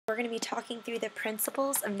We're going to be talking through the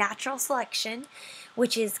principles of natural selection,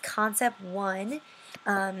 which is concept 1,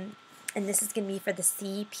 and this is going to be for the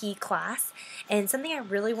CP class. And something I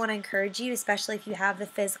really want to encourage you, especially if you have the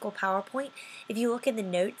physical PowerPoint, if you look in the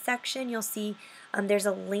notes section, you'll see there's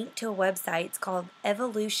a link to a website. It's called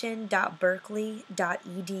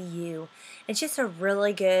evolution.berkeley.edu. It's just a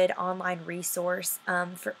really good online resource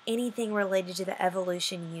for anything related to the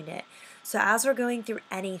evolution unit. So as we're going through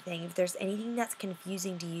anything, if there's anything that's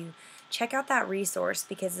confusing to you, check out that resource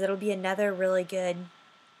because it'll be another really good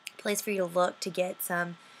place for you to look to get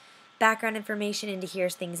some background information and to hear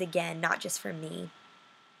things again, not just from me.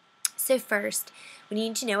 So first, we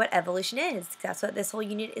need to know what evolution is. That's what this whole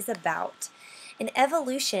unit is about. And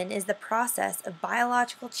evolution is the process of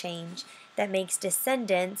biological change that makes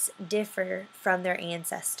descendants differ from their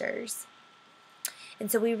ancestors.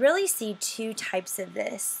 And so we really see two types of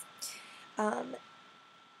this.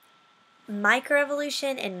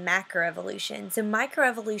 Microevolution and macroevolution. So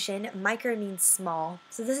microevolution, micro means small.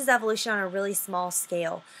 So this is evolution on a really small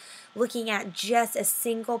scale, looking at just a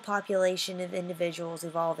single population of individuals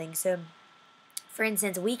evolving. So for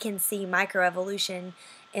instance, we can see microevolution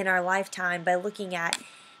in our lifetime by looking at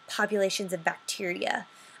populations of bacteria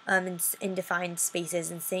in defined spaces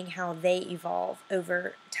and seeing how they evolve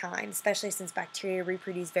over time, especially since bacteria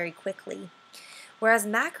reproduce very quickly. Whereas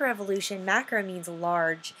macroevolution, macro means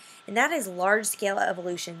large, and that is large-scale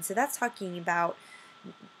evolution. So that's talking about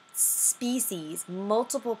species,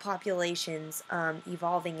 multiple populations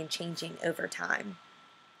evolving and changing over time.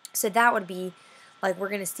 So that would be like we're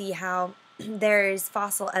going to see how there is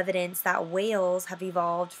fossil evidence that whales have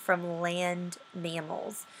evolved from land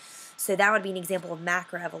mammals. So that would be an example of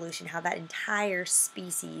macroevolution, how that entire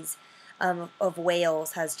species of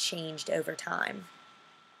whales has changed over time.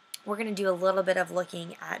 We're going to do a little bit of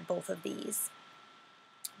looking at both of these.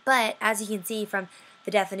 But as you can see from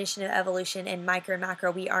the definition of evolution in micro and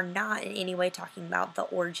macro, we are not in any way talking about the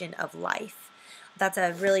origin of life. That's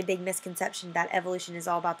a really big misconception that evolution is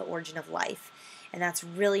all about the origin of life. And that's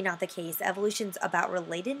really not the case. Evolution's about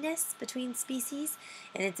relatedness between species,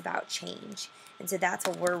 and it's about change. And so that's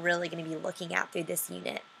what we're really going to be looking at through this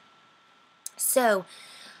unit. So,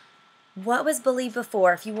 what was believed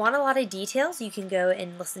before? If you want a lot of details, you can go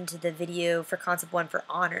and listen to the video for Concept 1 for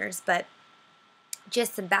honors, but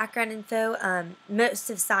just some background info. Most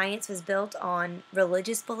of science was built on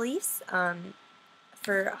religious beliefs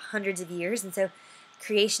for hundreds of years, and so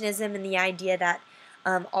creationism and the idea that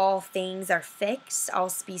all things are fixed, all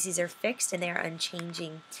species are fixed, and they are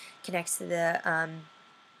unchanging connects to the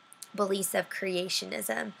beliefs of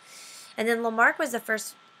creationism. And then Lamarck was the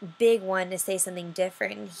first big one to say something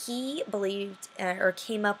different. He believed or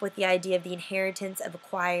came up with the idea of the inheritance of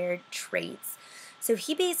acquired traits. So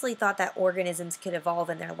he basically thought that organisms could evolve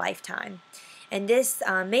in their lifetime. And this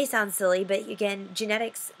may sound silly, but again,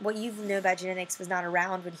 genetics, what you know about genetics was not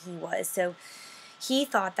around when he was. So he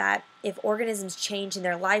thought that if organisms change in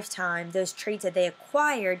their lifetime, those traits that they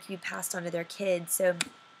acquired could be passed on to their kids. So,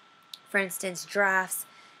 for instance, giraffes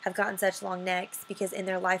have gotten such long necks because in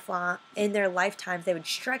their lifetimes they would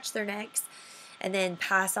stretch their necks and then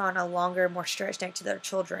pass on a longer, more stretched neck to their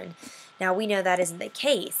children. Now we know that isn't the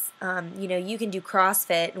case. You can do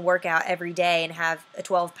CrossFit and work out every day and have a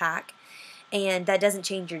 12-pack, and that doesn't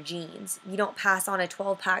change your genes. You don't pass on a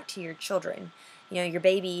 12-pack to your children. Your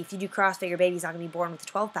baby, if you do CrossFit, your baby's not going to be born with a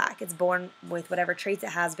 12-pack. It's born with whatever traits it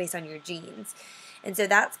has based on your genes. And so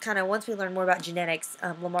that's kind of, once we learn more about genetics,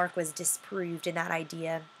 Lamarck was disproved in that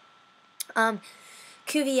idea.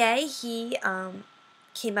 Cuvier, he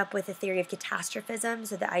came up with a theory of catastrophism,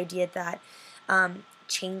 so the idea that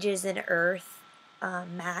changes in Earth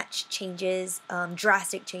match changes,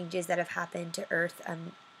 drastic changes that have happened to Earth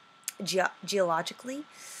geologically.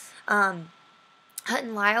 Hutt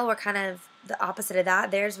and Lyell were kind of the opposite of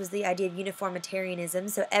that. Theirs was the idea of uniformitarianism,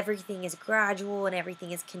 so everything is gradual and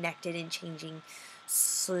everything is connected and changing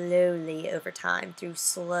slowly over time through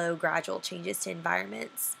slow, gradual changes to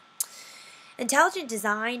environments. Intelligent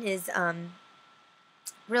design is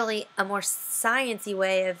really a more sciencey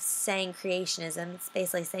way of saying creationism. It's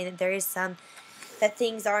basically saying that that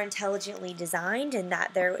things are intelligently designed and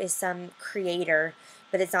that there is some creator,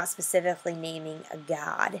 but it's not specifically naming a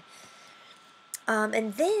god.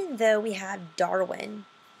 And then, though, we have Darwin,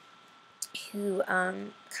 who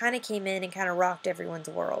kind of came in and kind of rocked everyone's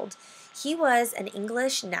world. He was an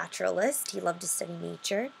English naturalist. He loved to study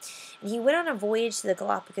nature. And he went on a voyage to the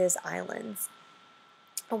Galapagos Islands.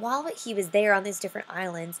 And while he was there on these different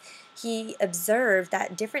islands, he observed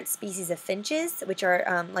that different species of finches, which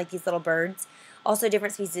are like these little birds, Also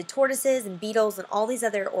different species of tortoises and beetles and all these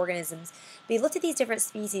other organisms. We looked at these different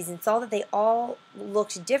species and saw that they all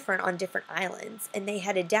looked different on different islands, and they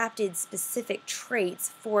had adapted specific traits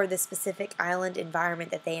for the specific island environment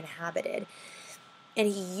that they inhabited. And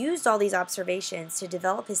he used all these observations to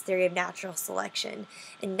develop his theory of natural selection.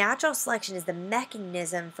 And natural selection is the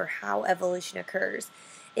mechanism for how evolution occurs.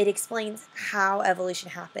 It explains how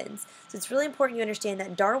evolution happens. So it's really important you understand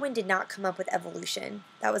that Darwin did not come up with evolution.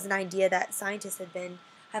 That was an idea that scientists had been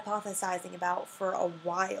hypothesizing about for a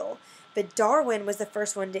while. But Darwin was the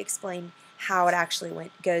first one to explain how it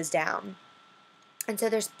actually goes down. And so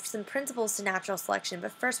there's some principles to natural selection,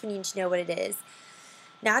 but first we need to know what it is.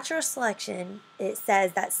 Natural selection, it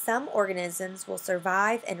says that some organisms will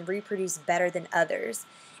survive and reproduce better than others,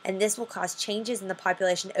 and this will cause changes in the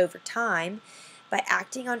population over time by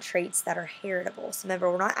acting on traits that are heritable. So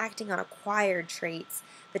remember, we're not acting on acquired traits,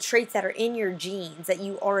 but traits that are in your genes that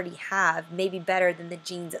you already have may be better than the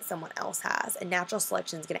genes that someone else has, and natural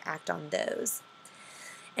selection is going to act on those.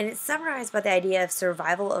 And it's summarized by the idea of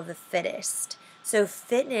survival of the fittest. So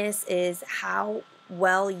fitness is how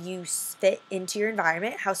well you fit into your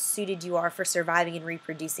environment, how suited you are for surviving and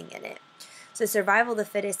reproducing in it. So survival of the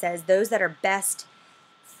fittest says those that are best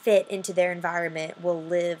fit into their environment will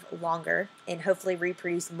live longer and hopefully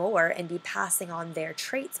reproduce more and be passing on their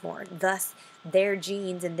traits more. Thus, their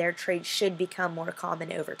genes and their traits should become more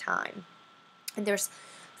common over time. And there's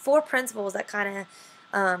 4 principles that kind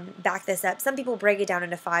of back this up. Some people break it down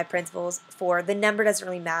into 5 principles. The number doesn't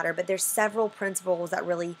really matter, but there's several principles that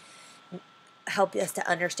really help us to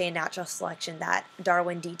understand natural selection that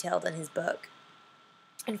Darwin detailed in his book.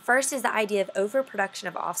 And first is the idea of overproduction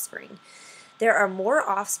of offspring. There are more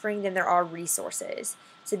offspring than there are resources.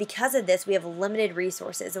 So because of this, we have limited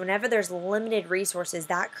resources. Whenever there's limited resources,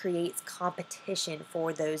 that creates competition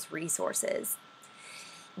for those resources.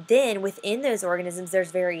 Then within those organisms,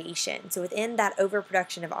 there's variation. So within that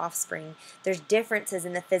overproduction of offspring, there's differences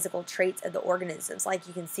in the physical traits of the organisms, like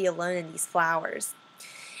you can see alone in these flowers.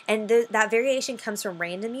 And that variation comes from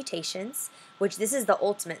random mutations, which this is the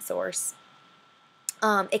ultimate source.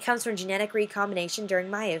 It comes from genetic recombination during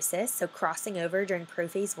meiosis, so crossing over during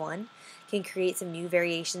prophase 1 can create some new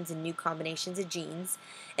variations and new combinations of genes.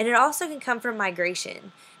 And it also can come from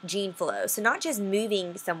migration, gene flow. So not just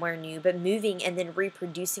moving somewhere new, but moving and then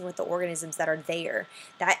reproducing with the organisms that are there.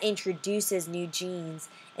 That introduces new genes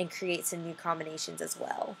and creates some new combinations as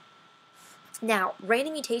well. Now,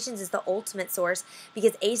 random mutations is the ultimate source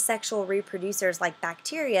because asexual reproducers like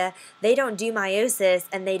bacteria, they don't do meiosis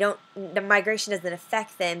and the migration doesn't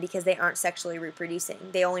affect them because they aren't sexually reproducing.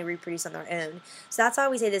 They only reproduce on their own. So that's why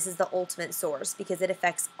we say this is the ultimate source, because it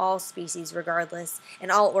affects all species regardless,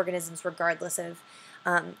 and all organisms regardless of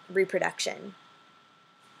reproduction.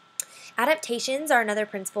 Adaptations are another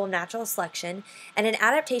principle of natural selection, and an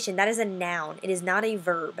adaptation, that is a noun. It is not a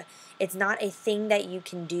verb. It's not a thing that you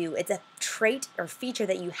can do. It's a trait or feature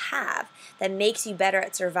that you have that makes you better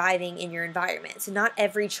at surviving in your environment. So not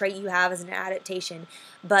every trait you have is an adaptation,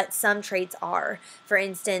 but some traits are. For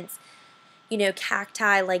instance,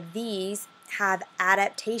 cacti like these have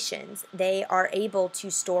adaptations. They are able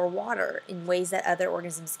to store water in ways that other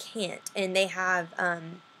organisms can't, and they have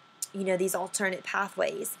these alternate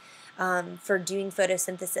pathways for doing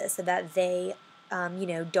photosynthesis so that they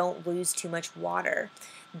don't lose too much water,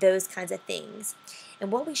 those kinds of things.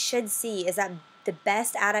 And what we should see is that the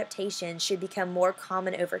best adaptation should become more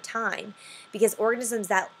common over time, because organisms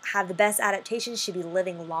that have the best adaptation should be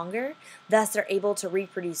living longer, thus they're able to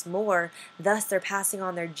reproduce more, thus they're passing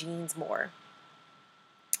on their genes more.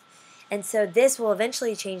 And so this will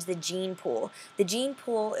eventually change the gene pool. The gene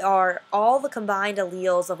pool are all the combined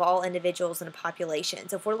alleles of all individuals in a population.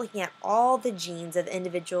 So if we're looking at all the genes of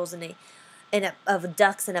individuals of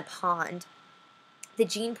ducks in a pond, the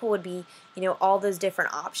gene pool would be, all those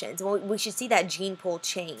different options. Well, we should see that gene pool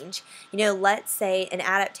change. Let's say an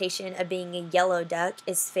adaptation of being a yellow duck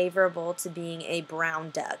is favorable to being a brown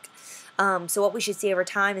duck. So what we should see over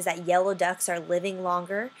time is that yellow ducks are living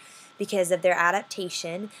longer because of their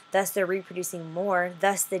adaptation, thus they're reproducing more,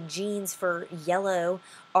 thus the genes for yellow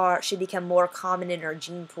should become more common in our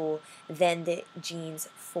gene pool than the genes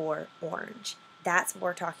for orange. That's what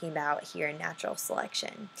we're talking about here in natural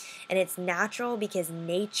selection. And it's natural because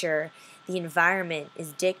nature, the environment,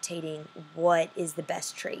 is dictating what is the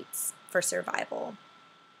best traits for survival.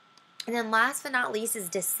 And then last but not least is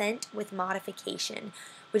descent with modification,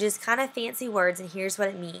 which is kind of fancy words, and here's what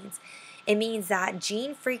it means. It means that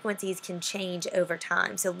gene frequencies can change over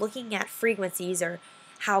time. So looking at frequencies or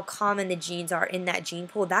how common the genes are in that gene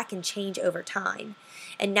pool, that can change over time.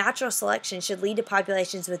 And natural selection should lead to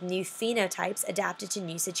populations with new phenotypes adapted to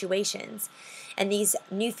new situations. And these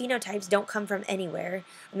new phenotypes don't come from anywhere.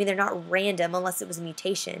 I mean, they're not random unless it was a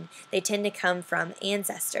mutation. They tend to come from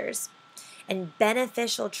ancestors. And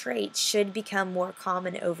beneficial traits should become more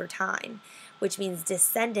common over time, which means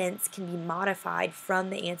descendants can be modified from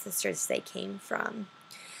the ancestors they came from,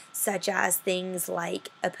 such as things like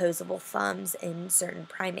opposable thumbs in certain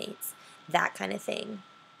primates, that kind of thing.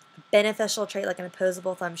 A beneficial trait like an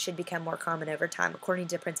opposable thumb should become more common over time, according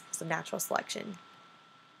to principles of natural selection.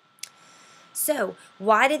 So,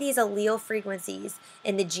 why do these allele frequencies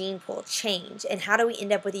in the gene pool change, and how do we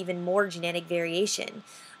end up with even more genetic variation?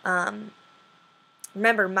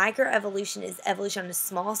 Remember, microevolution is evolution on a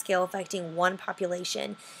small scale affecting one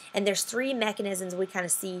population, and there's three mechanisms we kind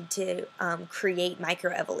of see to create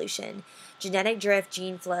microevolution: genetic drift,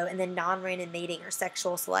 gene flow, and then non-random mating or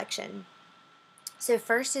sexual selection. So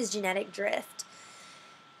first is genetic drift.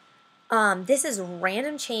 This is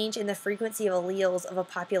random change in the frequency of alleles of a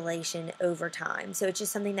population over time. So it's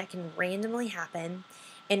just something that can randomly happen.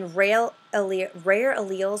 And rare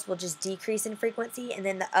alleles will just decrease in frequency, and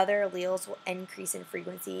then the other alleles will increase in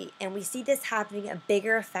frequency. And we see this having a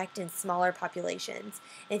bigger effect in smaller populations.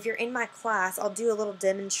 And if you're in my class, I'll do a little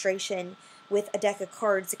demonstration with a deck of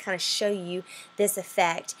cards to kind of show you this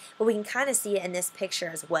effect, but we can kind of see it in this picture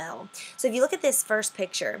as well. So if you look at this first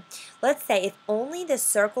picture, let's say if only the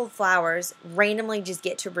circled flowers randomly just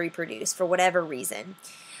get to reproduce for whatever reason,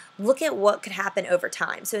 look at what could happen over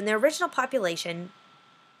time. So in the original population,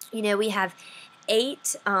 we have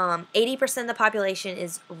 80% of the population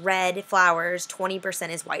is red flowers, 20%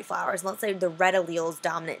 is white flowers. Let's say the red allele is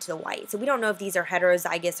dominant to the white. So we don't know if these are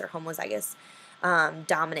heterozygous or homozygous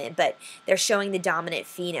dominant, but they're showing the dominant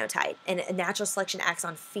phenotype, and natural selection acts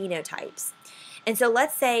on phenotypes. And so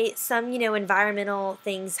let's say some, environmental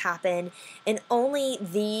things happen, and only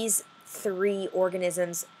these three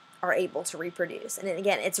organisms are able to reproduce. And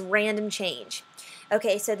again, it's random change.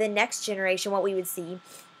 Okay, so the next generation, what we would see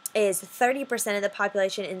is 30% of the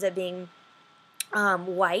population ends up being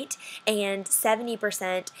white, and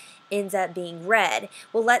 70% ends up being red.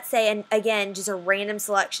 Well, let's say, and again, just a random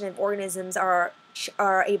selection of organisms are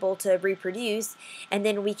able to reproduce, and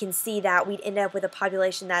then we can see that we'd end up with a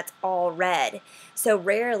population that's all red. So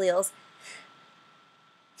rare alleles,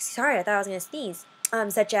 sorry, I thought I was going to sneeze,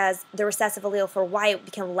 such as the recessive allele for white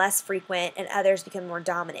become less frequent and others become more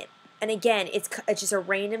dominant. And again, it's just a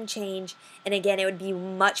random change, and again, it would be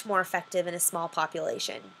much more effective in a small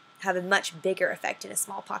population, have a much bigger effect in a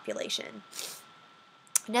small population.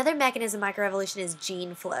 Another mechanism of microevolution is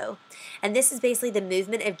gene flow, and this is basically the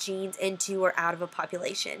movement of genes into or out of a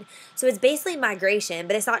population. So it's basically migration,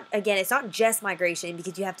 but it's not just migration,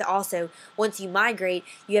 because you have to also, once you migrate,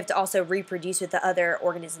 you have to also reproduce with the other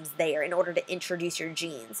organisms there in order to introduce your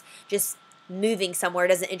genes. Just moving somewhere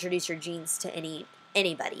doesn't introduce your genes to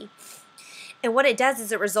anybody. And what it does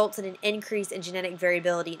is it results in an increase in genetic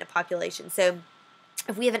variability in a population. So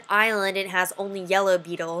if we have an island and it has only yellow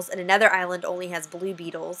beetles, and another island only has blue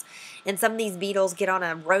beetles, and some of these beetles get on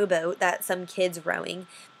a rowboat that some kid's rowing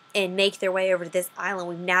and make their way over to this island,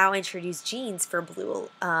 we've now introduced genes for blue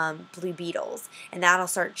beetles, and that'll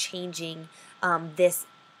start changing this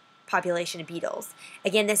population of beetles.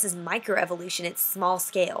 Again, this is microevolution. It's small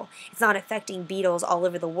scale. It's not affecting beetles all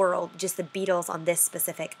over the world, just the beetles on this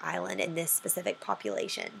specific island and this specific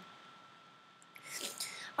population.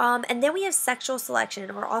 And then we have sexual selection,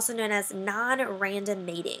 or also known as non-random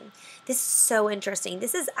mating. This is so interesting.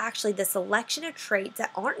 This is actually the selection of traits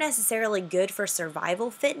that aren't necessarily good for survival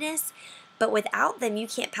fitness, but without them, you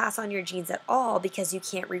can't pass on your genes at all because you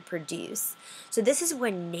can't reproduce. So this is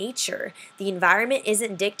when nature, the environment,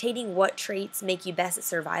 isn't dictating what traits make you best at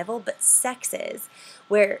survival, but sex is,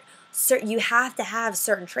 where you have to have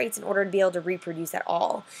certain traits in order to be able to reproduce at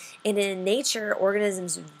all. And in nature,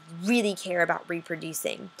 organisms really care about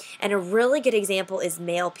reproducing. And a really good example is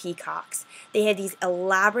male peacocks. They have these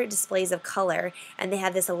elaborate displays of color, and they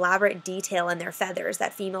have this elaborate detail in their feathers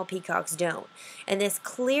that female peacocks don't. And this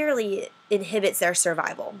clearly inhibits their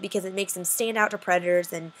survival because it makes them stand out to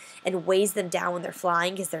predators and weighs them down when they're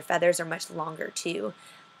flying, because their feathers are much longer too.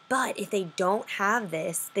 But if they don't have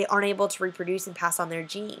this, they aren't able to reproduce and pass on their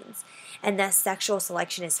genes. And thus sexual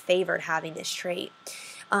selection is favored having this trait.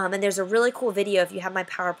 And there's a really cool video, if you have my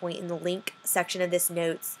PowerPoint in the link section of this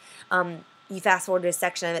notes, you fast forward to a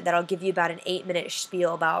section of it that'll give you about an 8-minute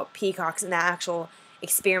spiel about peacocks and the actual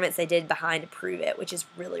experiments they did behind to prove it, which is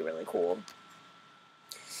really, really cool.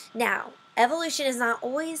 Now, evolution is not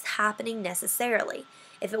always happening necessarily.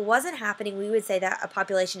 If it wasn't happening, we would say that a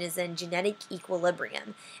population is in genetic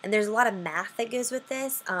equilibrium. And there's a lot of math that goes with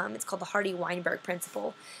this. It's called the Hardy-Weinberg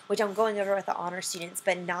principle, which I'm going over with the honor students,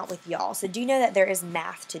 but not with y'all. So do know that there is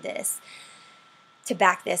math to this to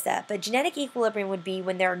back this up. But genetic equilibrium would be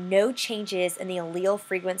when there are no changes in the allele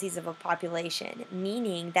frequencies of a population,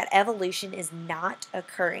 meaning that evolution is not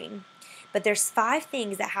occurring. But there's 5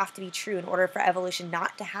 things that have to be true in order for evolution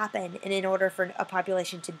not to happen and in order for a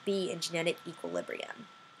population to be in genetic equilibrium.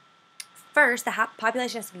 First, the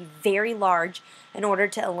population has to be very large in order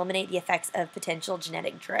to eliminate the effects of potential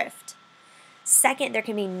genetic drift. Second, there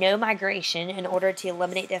can be no migration in order to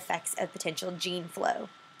eliminate the effects of potential gene flow.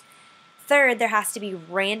 Third, there has to be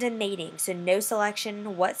random mating, so no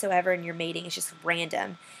selection whatsoever in your mating, it's just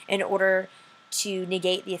random, in order to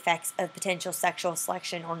negate the effects of potential sexual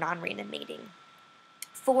selection or non-random mating.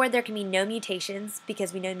 4, there can be no mutations,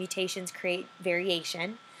 because we know mutations create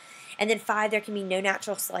variation. And then 5, there can be no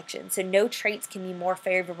natural selection, so no traits can be more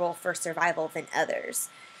favorable for survival than others.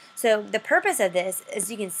 So the purpose of this, as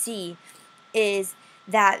you can see, is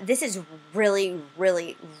that this is really,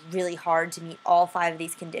 really, really hard to meet all 5 of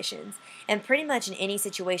these conditions. And pretty much in any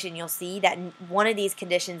situation, you'll see that one of these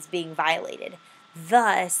conditions being violated.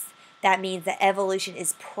 Thus, that means that evolution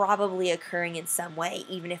is probably occurring in some way,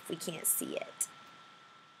 even if we can't see it.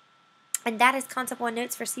 And that is Concept 1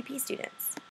 notes for CP students.